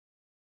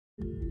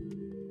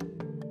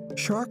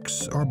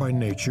Sharks are by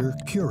nature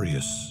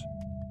curious,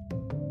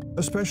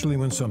 especially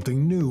when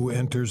something new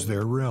enters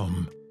their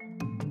realm.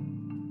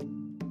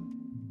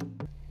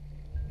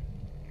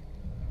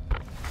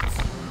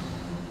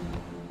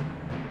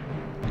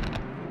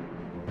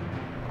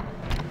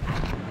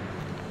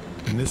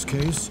 In this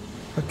case,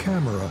 a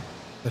camera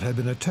that had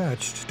been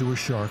attached to a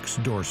shark's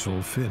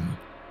dorsal fin.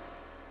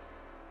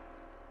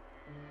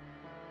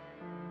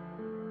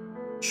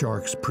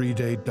 Sharks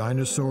predate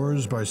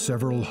dinosaurs by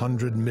several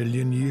 100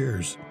 million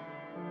years.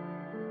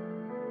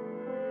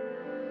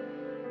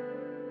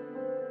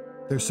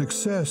 Their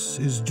success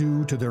is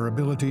due to their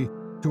ability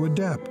to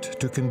adapt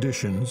to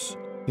conditions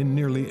in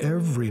nearly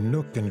every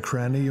nook and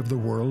cranny of the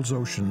world's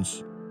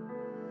oceans.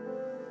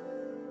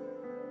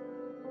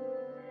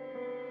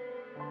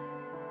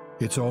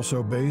 It's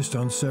also based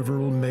on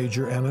several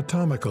major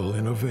anatomical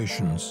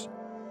innovations.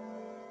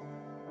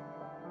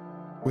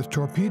 With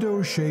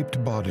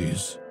torpedo-shaped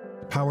bodies,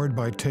 powered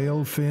by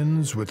tail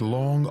fins with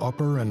long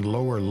upper and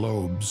lower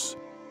lobes,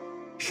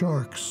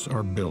 sharks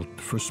are built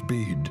for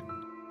speed.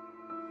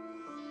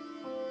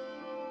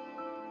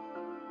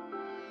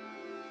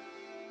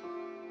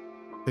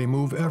 They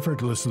move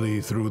effortlessly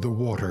through the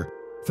water,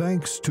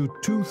 thanks to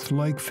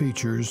tooth-like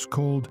features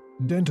called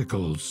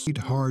denticles,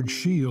 a hard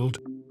shield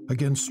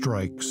against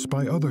strikes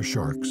by other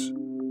sharks.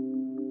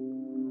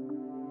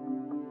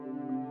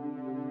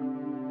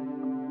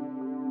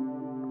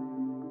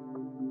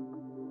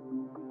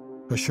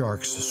 A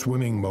shark's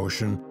swimming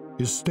motion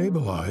is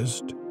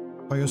stabilized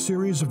by a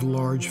series of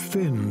large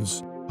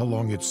fins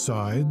along its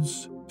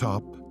sides,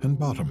 top, and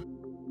bottom.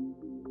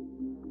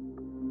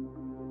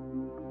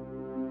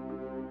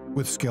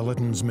 With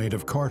skeletons made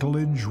of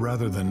cartilage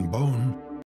rather than bone,